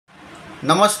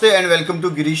Namaste and welcome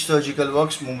to GIRISH Surgical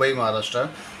Works, Mumbai, Maharashtra.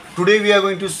 Today we are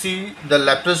going to see the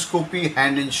laparoscopy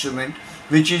hand instrument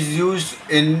which is used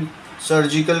in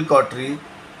surgical cautery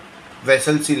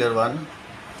vessel sealer 1.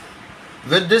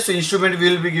 With this instrument we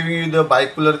will be giving you the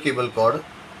bipolar cable cord.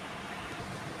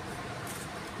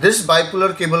 This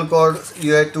bipolar cable cord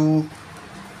you have to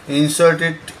insert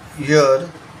it here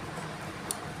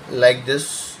like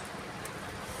this.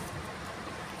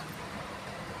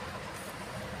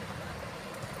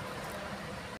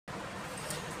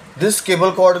 This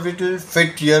cable cord will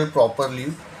fit here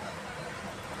properly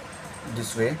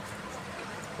this way.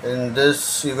 In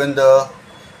this, even the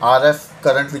RF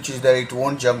current which is there, it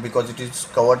won't jump because it is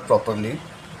covered properly.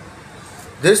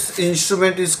 This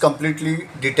instrument is completely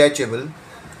detachable.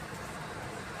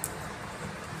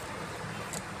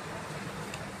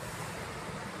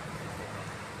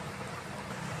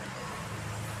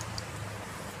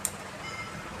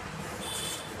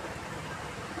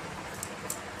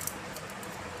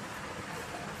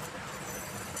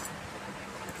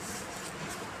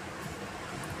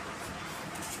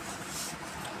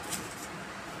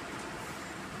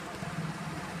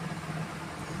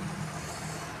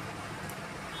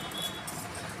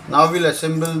 Now we'll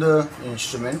assemble the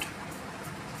instrument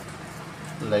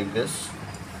like this.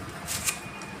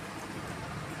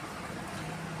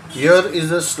 Here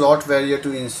is a slot where you have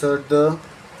to insert the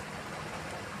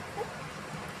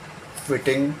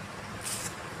fitting,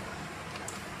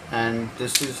 and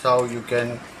this is how you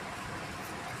can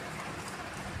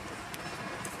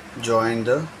join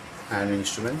the hand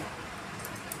instrument.